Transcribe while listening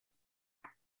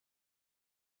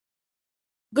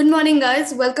Good morning,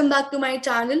 guys. Welcome back to my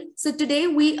channel. So today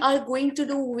we are going to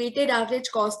do weighted average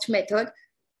cost method.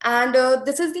 And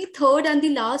this is the third and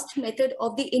the last method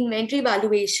of the inventory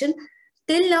valuation.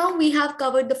 Till now, we have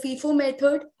covered the FIFO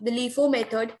method, the LIFO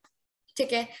method.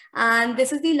 Okay? And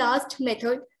this is the last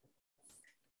method.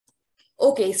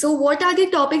 Okay, so what are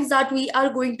the topics that we are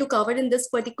going to cover in this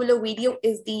particular video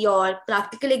is your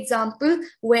practical example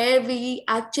where we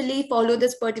actually follow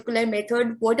this particular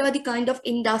method. What are the kind of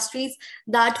industries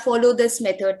that follow this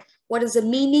method? What is the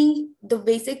meaning, the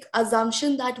basic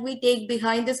assumption that we take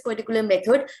behind this particular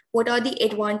method? What are the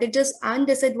advantages and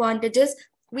disadvantages?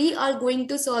 We are going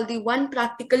to solve the one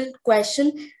practical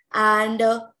question, and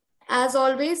as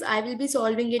always, I will be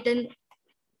solving it in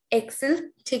Excel.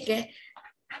 Okay.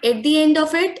 At the end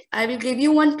of it, I will give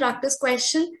you one practice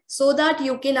question so that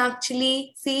you can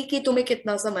actually see कि तुम्हें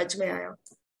कितना समझ में आया.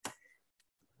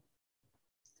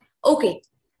 Okay,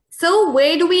 so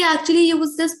where do we actually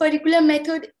use this particular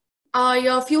method?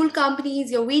 Your fuel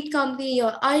companies, your wheat company,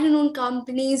 your iron ore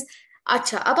companies.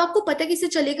 अच्छा, अब आपको पता कैसे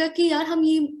चलेगा कि यार हम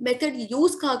ये मेथड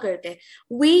यूज कहाँ करते हैं?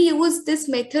 We use this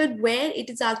method where it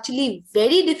is actually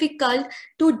very difficult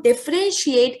to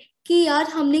differentiate कि यार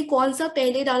हमने कौन सा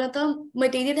पहले डाला था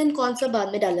मटेरियल एंड कौन सा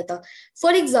बाद में डाला था.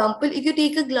 For example, if you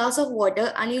take a glass of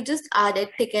water and you just add it,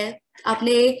 ठीक है,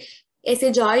 आपने ऐसे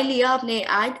जार लिया, आपने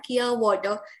ऐड किया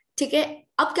वाटर, ठीक है,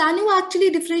 अब कैन यू एक्चुअली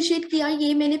डिफरेंशिएट किया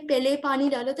ये मैंने पहले पानी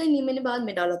डाला था, ये मैंने बाद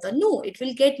में डाला था? No, it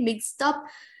will get mixed up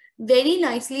very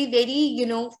nicely, very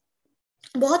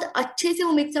बहुत अच्छे से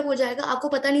वो मिक्सअप हो जाएगा. आपको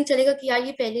पता नहीं चलेगा कि यार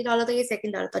ये पहले डाला था, ये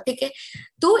सेकंड डाला था, ठीक है.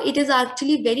 तो it is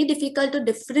actually very difficult to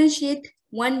differentiate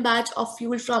one batch of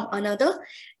fuel from another.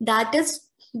 That is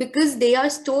because they are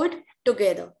stored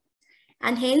together,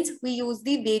 and hence we use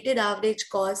the weighted average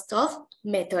cost of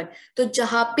method. So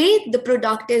jahan pe the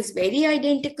product is very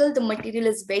identical, the material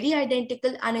is very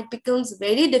identical, and it becomes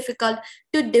very difficult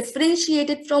to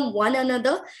differentiate it from one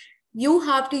another, you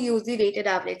have to use the weighted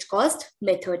average cost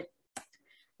method.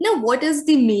 Now what is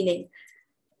the meaning?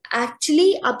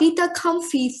 Actually अभी तक हम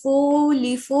FIFO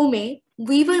LIFO में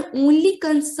we were only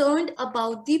concerned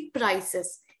about the prices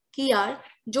कि यार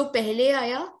जो पहले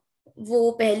आया वो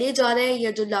पहले जा रहा है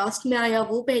या जो लास्ट में आया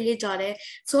वो पहले जा रहा है.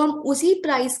 सो हम उसी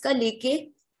प्राइस का लेके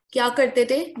क्या करते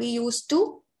थे? We used to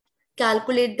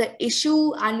calculate the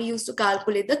issue and we used to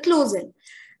calculate the closing.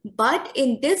 But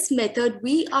in this method,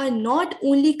 we are not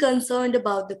only concerned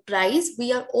about the price,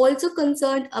 we are also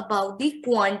concerned about the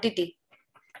quantity.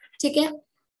 ठीक है,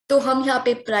 तो हम यहाँ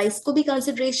पे price को भी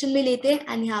consideration में लेते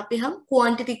हैं एंड यहाँ पे हम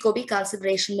क्वांटिटी को भी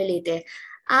कंसिडरेशन में लेते हैं,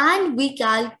 and we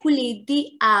calculate the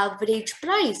average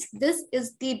price. This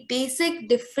is the basic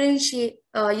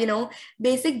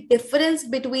basic difference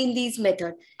between these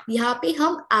methods. यहाँ पे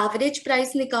हम average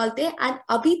price निकालते हैं एंड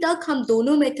अभी तक हम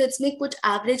दोनों methods में कुछ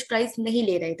average price नहीं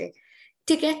ले रहे थे,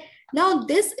 ठीक है. Now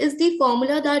this is the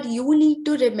formula that you need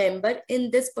to remember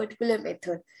in this particular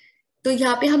method. तो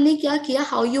यहाँ पे हमने क्या किया?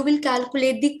 How you will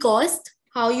calculate the cost,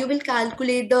 how you will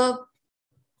calculate the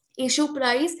issue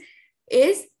price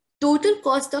is total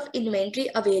cost of inventory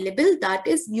available. That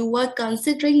is, you are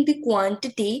considering the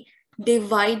quantity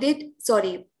divided,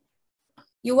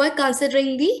 you are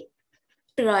considering the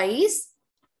price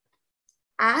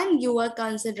and you are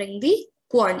considering the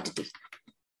quantity.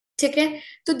 ठीक है,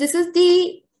 तो this is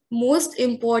the most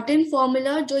important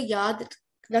formula जो याद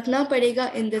रखना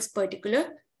पड़ेगा in this particular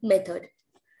method.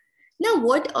 Now,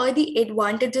 what are the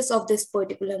advantages of this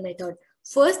particular method?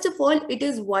 First of all, it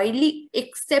is widely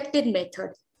accepted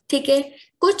method. ठीक है,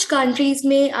 कुछ कंट्रीज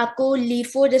में आपको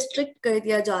LIFO रिस्ट्रिक्ट कर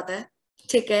दिया जाता है,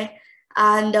 ठीक है,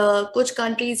 and कुछ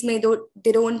कंट्रीज में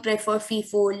they don't prefer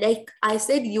FIFO. Like I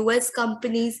said, US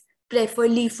companies prefer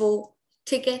LIFO,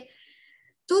 ठीक है.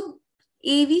 तो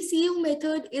AVCO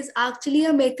method is actually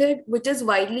a method which is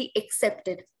widely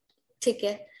accepted, ठीक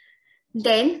है.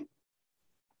 Then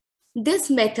this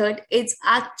method is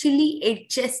actually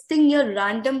adjusting your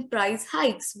random price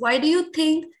hikes. Why do you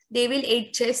think they will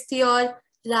adjust your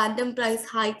random price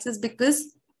hikes? Is because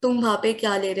तुम वहां पे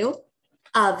क्या ले रहे हो?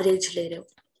 Average ले रहे हो,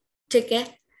 ठीक है.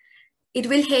 It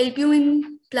will help you in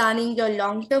planning your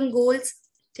long-term goals,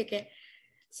 ठीक है.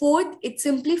 Fourth, it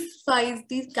simplifies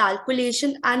the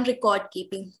calculation and record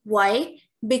keeping. Why?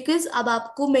 Because अब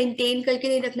आपको मेंटेन करके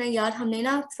नहीं रखना है यार हमने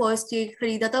ना फर्स्ट ये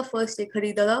खरीदा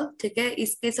था, ठीक है,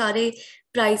 इसके सारे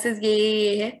प्राइसेस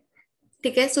ये है,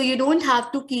 ठीक है. So you don't have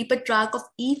to keep a track of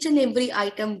each and every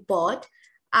item bot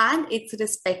and it's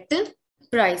respective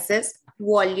prices,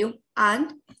 volume, and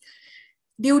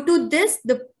due to this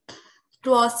the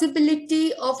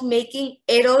possibility of making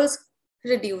errors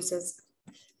reduces.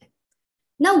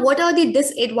 Now, what are the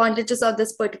disadvantages of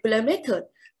this particular method?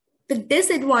 The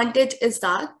disadvantage is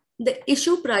that the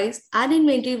issue price and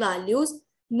inventory values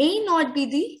may not be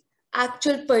the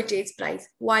actual purchase price.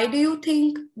 Why do you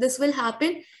think this will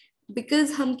happen?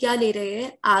 Because हम क्या ले रहे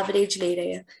हैं? Average ले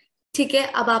रहे हैं. ठीक है,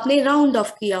 अब आपने राउंड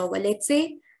ऑफ किया होगा. लेट्स से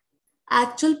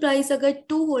एक्चुअल प्राइस अगर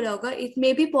 2 हो रहा होगा, इट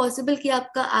मे बी पॉसिबल कि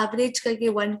आपका एवरेज करके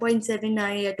 1.7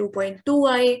 आए या 2.2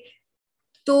 आए.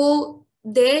 तो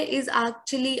there is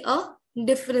actually a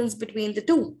difference between the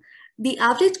two. The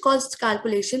average cost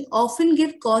calculation often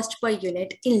give cost per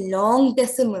unit in long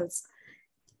decimals.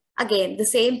 Again, the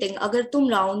same thing. अगर तुम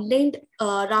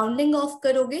rounding off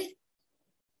करोगे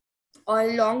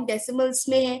और long decimals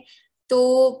में है, तो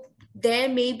there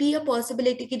may be a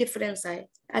possibility की difference आए.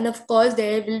 And of course,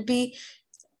 there will be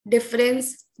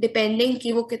difference depending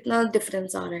कि वो कितना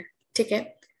difference आ रहा है. ठीक है?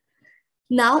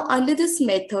 Now, under this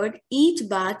method, each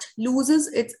batch loses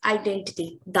its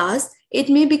identity. Thus, it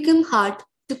may become hard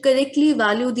to correctly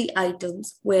value the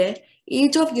items where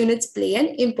each of units play an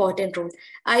important role.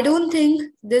 I don't think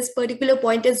this particular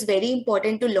point is very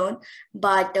important to learn,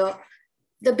 but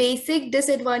the basic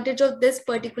disadvantage of this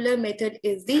particular method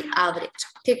is the average.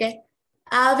 ठीक है?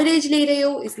 Average ले रहे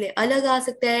हो, इसलिए अलग आ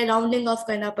सकता है, rounding off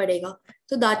करना पड़ेगा.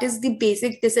 So that is the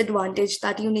basic disadvantage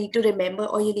that you need to remember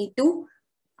or you need to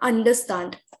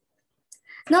understand.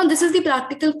 Now, this is the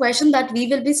practical question that we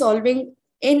will be solving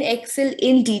in Excel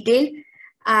in detail.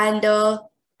 And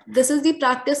this is the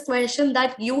practice question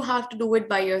that you have to do it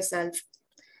by yourself.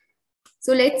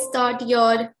 So let's start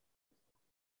your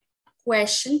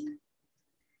question.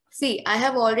 See, I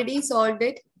have already solved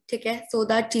it. ठीक है, so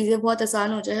that चीजें बहुत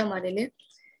आसान हो जाए हमारे लिए.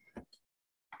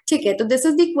 ठीक है, तो this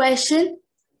is the question.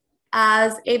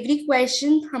 As every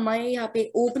question हमारे यहाँ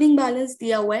पे opening balance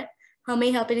दिया हुआ है, हमें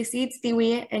यहाँ पे रिसीट्स दी हुई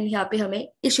है एंड यहाँ पे हमें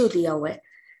इशू दिया हुआ है.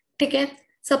 ठीक है,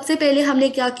 सबसे पहले हमने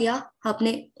क्या किया,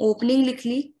 हमने ओपनिंग लिख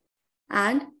ली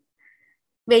एंड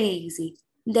वेरी इजी.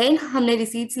 देन हमने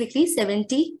रिसीट्स लिख ली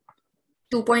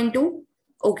 72.2.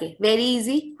 Okay, very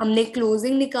easy. हमने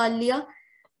क्लोजिंग निकाल लिया,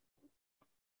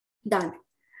 डन.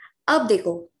 अब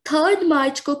देखो 3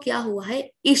 मार्च को क्या हुआ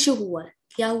है, इशू हुआ है.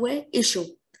 क्या हुआ है, इशू.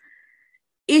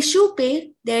 इशू पे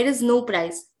देयर इज नो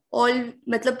प्राइस. और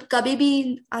मतलब कभी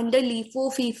भी अंडर लीफो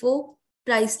फीफो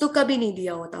प्राइस तो कभी नहीं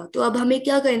दिया होता. तो अब हमें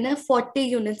क्या करना है, 40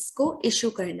 यूनिट्स को इशू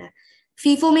करना है.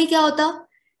 फीफो में क्या होता,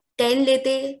 10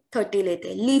 लेते 30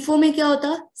 लेते. लीफो में क्या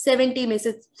होता, 70 में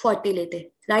से 40 लेते,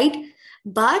 राइट.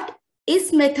 बट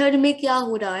इस मेथड में क्या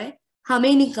हो रहा है,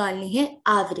 हमें निकालनी है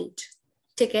एवरेज.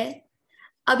 ठीक है,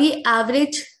 अब ये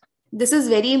average, this is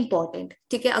very important.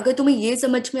 ठीक है, अगर तुम्हें ये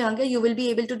समझ में आ गया, you will be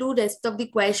able to do rest of the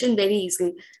question very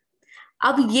easily.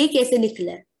 अब ये कैसे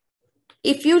निकला है,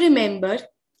 इफ यू रिमेम्बर,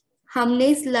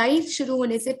 हमने स्लाइड शुरू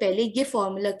होने से पहले ये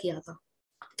फॉर्मूला किया था.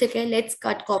 ठीक है, let's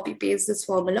cut copy paste this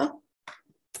formula.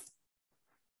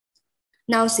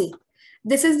 Now see,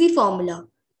 this is the formula.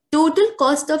 Total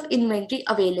cost of inventory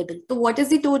available. तो what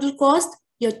is the total cost,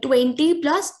 your 20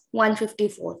 plus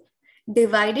 154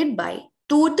 divided by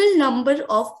total number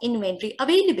of inventory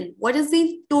available. What is the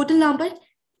total number?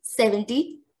 70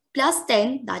 plus 10,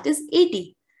 that is 80.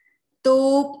 So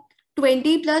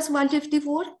 20 plus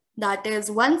 154, that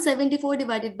is 174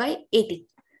 divided by 80.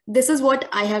 This is what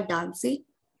I have done. See,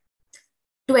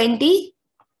 20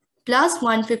 plus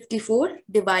 154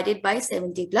 divided by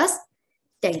 70 plus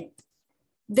 10.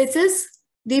 This is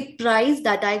the price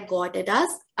that I got it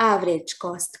as average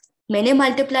cost. मैंने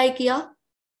multiply किया,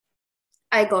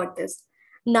 I got this.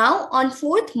 Now on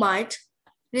 4th March,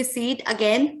 receipt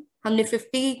again, हमने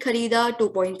 50 खरीदा,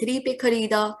 2.3 पे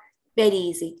खरीदा, very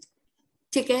easy.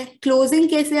 ठीक है, closing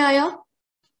कैसे आया,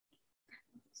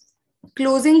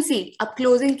 क्लोजिंग सी. अब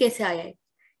क्लोजिंग कैसे आया है,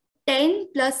 10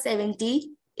 plus 70,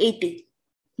 80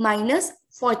 minus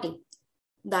 40,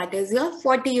 that is your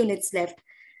 40 units left.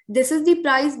 This is the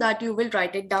price that you will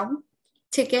write it down.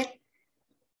 ठीक है,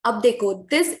 अब देखो,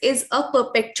 this is a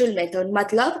perpetual method.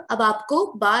 मतलब अब आपको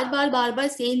बार बार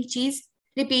सेम चीज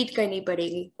रिपीट करनी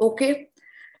पड़ेगी. Okay,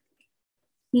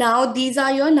 now these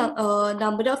are your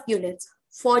number of units.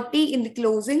 40 in the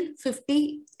closing, 50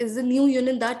 is the new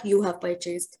unit that you have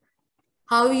purchased.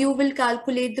 How you will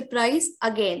calculate the price?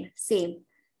 Again, same.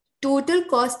 Total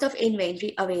cost of inventory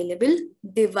available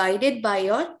divided by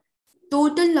your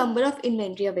total number of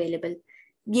inventory available.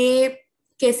 ये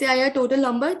कैसे आया total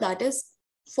number? That is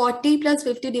 40 plus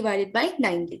 50 divided by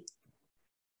 90.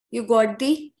 You got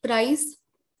the price.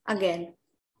 Again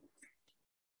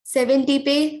 70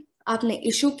 पे आपने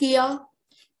issue किया.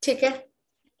 ठीक है,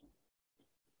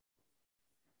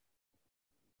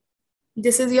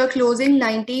 this is your closing.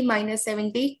 90 minus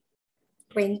 70,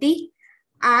 20,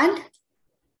 and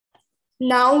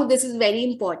now this is very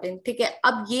important, ठीक है।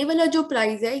 अब ये वाला जो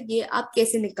प्राइस है ये आप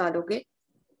कैसे निकालोगे?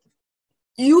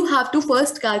 You have to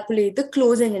first calculate the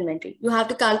closing inventory. You have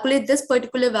to calculate this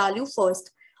particular value first.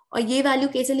 और ये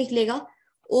value कैसे निकलेगा?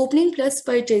 Opening plus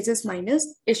purchases minus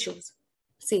issues.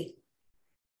 See,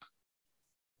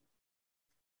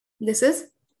 this is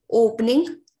opening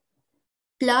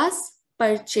plus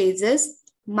purchases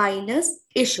minus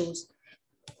issues.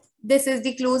 This is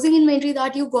the closing inventory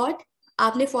that you got.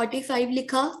 आपने 45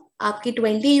 लिखा, आपकी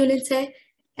 20 units है,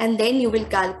 and then you will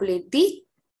calculate the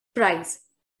price.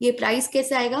 ये price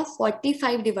कैसे आएगा?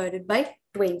 45 divided by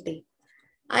 20.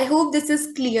 I hope this is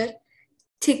clear,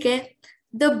 ठीक है।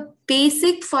 The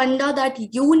basic फंडा that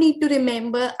you need to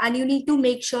remember and you need to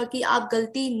make sure कि आप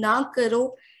गलती ना करो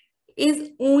इज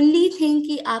ओनली थिंग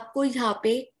कि आपको यहाँ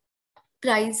पे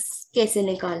प्राइस कैसे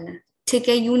निकालना है, ठीक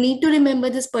है। You need to remember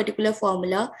this particular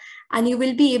formula and you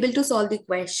will be able to solve the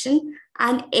question,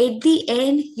 and at the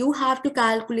end you have to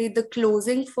calculate the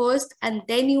closing first and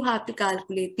then you have to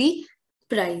calculate the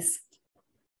price.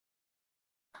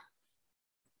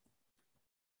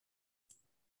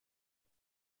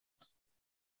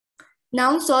 Now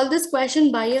solve this question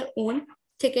by your own,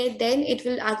 okay? Then it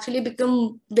will actually become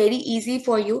very easy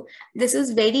for you. This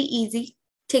is very easy,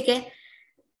 okay?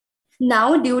 Now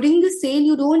during the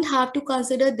sale you don't have to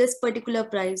consider this particular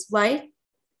price. Why?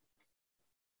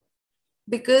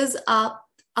 Because आप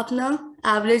अपना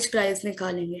average price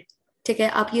निकालेंगे, ठीक है।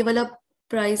 आप ये वाला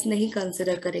price नहीं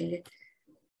consider करेंगे.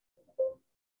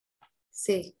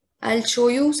 Say, I'll show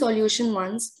you solution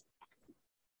once.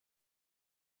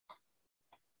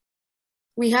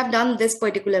 We have done this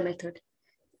particular method,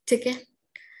 ठीक है।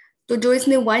 तो जो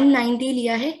इसने 190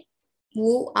 लिया है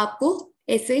वो आपको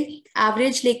ऐसे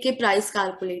एवरेज लेके प्राइस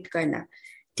कैलकुलेट करना,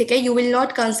 ठीक है। You will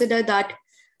not consider that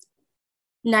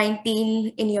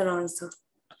 19 in your answer.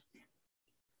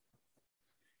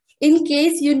 In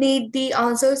case you need the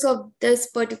answers of this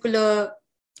particular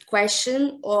question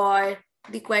or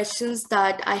the questions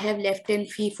that I have left in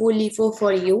FIFO, LIFO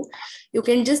for you, you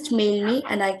can just mail me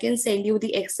and I can send you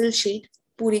the Excel sheet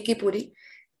puri ki puri,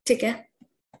 ठीक है।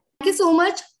 Thank you so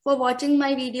much for watching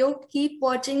my video. Keep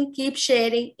watching, keep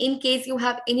sharing. In case you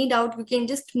have any doubt, you can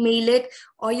just mail it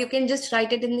or you can just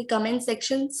write it in the comment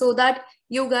section so that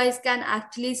you guys can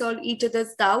actually solve each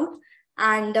other's doubt.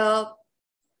 And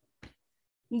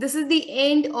this is the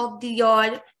end of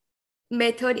your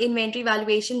method, inventory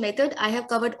valuation method. I have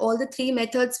covered all the three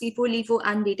methods, FIFO, LIFO,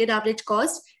 and weighted average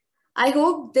cost. I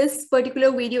hope this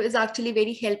particular video is actually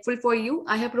very helpful for you.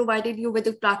 I have provided you with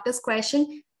a practice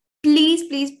question. Please,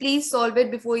 please, please solve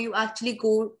it before you actually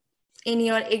go in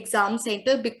your exam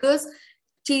center, because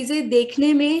चीजें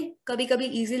देखने में कभी कभी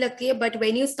easy लगती है, but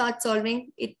when you start solving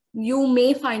it, you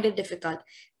may find it difficult.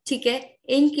 ठीक है?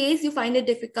 In case you find it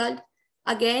difficult,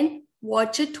 again,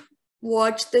 watch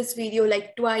this video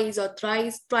like twice or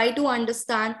thrice. Try to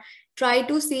understand, try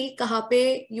to see कहाँ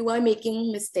पे you are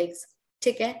making mistakes.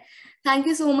 ठीक है? Thank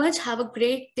you so much. Have a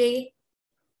great day.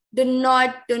 Do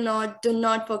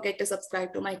not forget to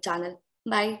subscribe to my channel.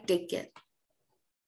 Bye. Take care.